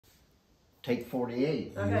Take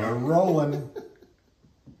 48. Okay. We're rolling.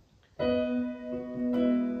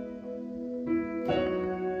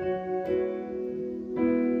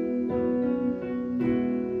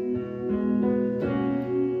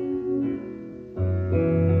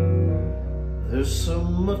 There's so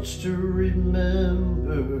much to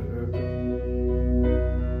remember,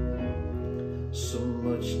 so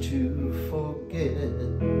much to forget.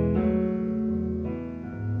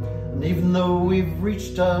 And even though we've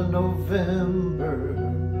reached our November,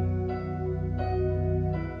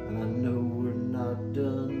 and I know we're not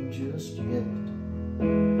done just yet,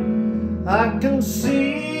 I can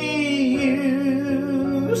see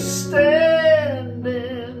you standing,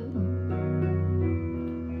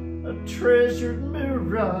 a treasured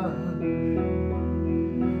mirage,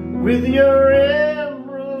 with your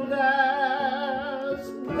emerald eyes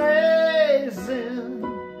blazing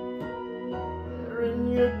there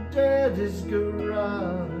in your daddy's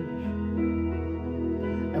garage.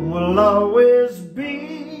 And we'll always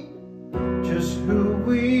be just who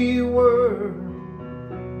we were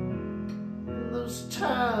in those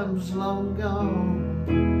times long gone.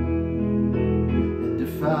 And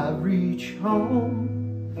if I reach home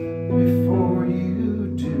before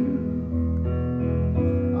you do,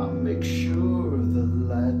 I'll make sure the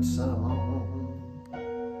light's on.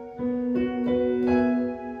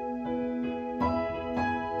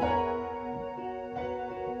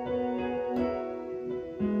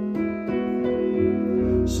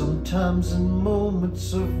 Sometimes in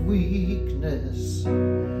moments of weakness, I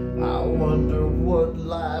wonder what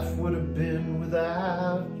life would have been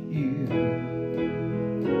without you.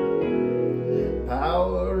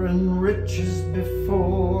 Power and riches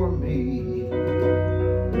before me,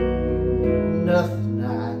 nothing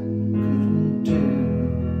I couldn't do.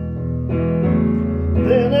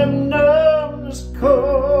 Then a numbness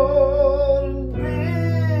cold and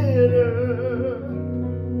bitter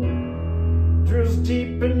drills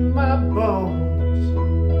deep in my bones,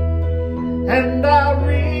 and I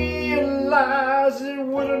realize it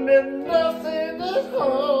would have meant nothing at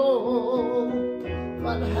home if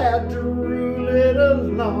I'd had to rule it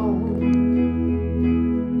alone.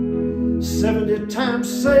 70 times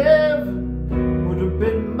 7 would have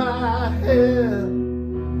been my head,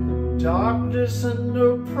 darkness and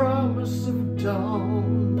no promise of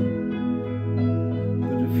dawn.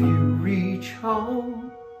 But if you reach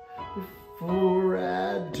home before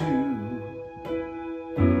I do,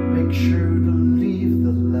 make sure to leave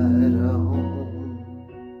the light on.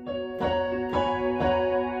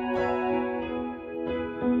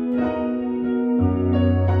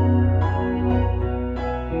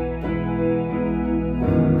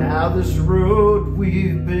 Now this road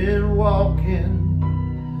we've been walking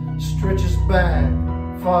stretches back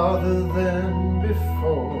farther than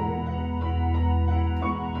before.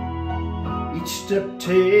 Each step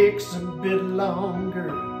takes a bit longer,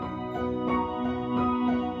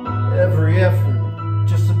 every effort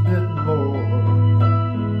just a bit more.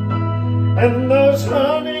 And those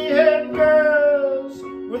honey-haired girls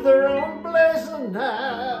with their own blazing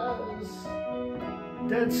eyes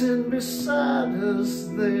dancing beside us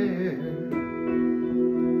there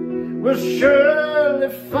will surely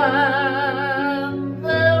find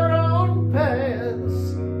their own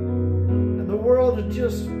paths, and the world will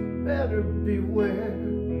just better beware.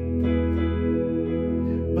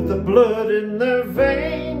 But the blood in their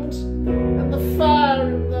veins and the fire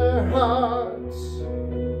in their hearts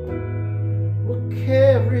will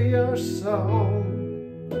carry our song.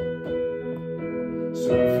 So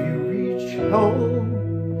if you reach home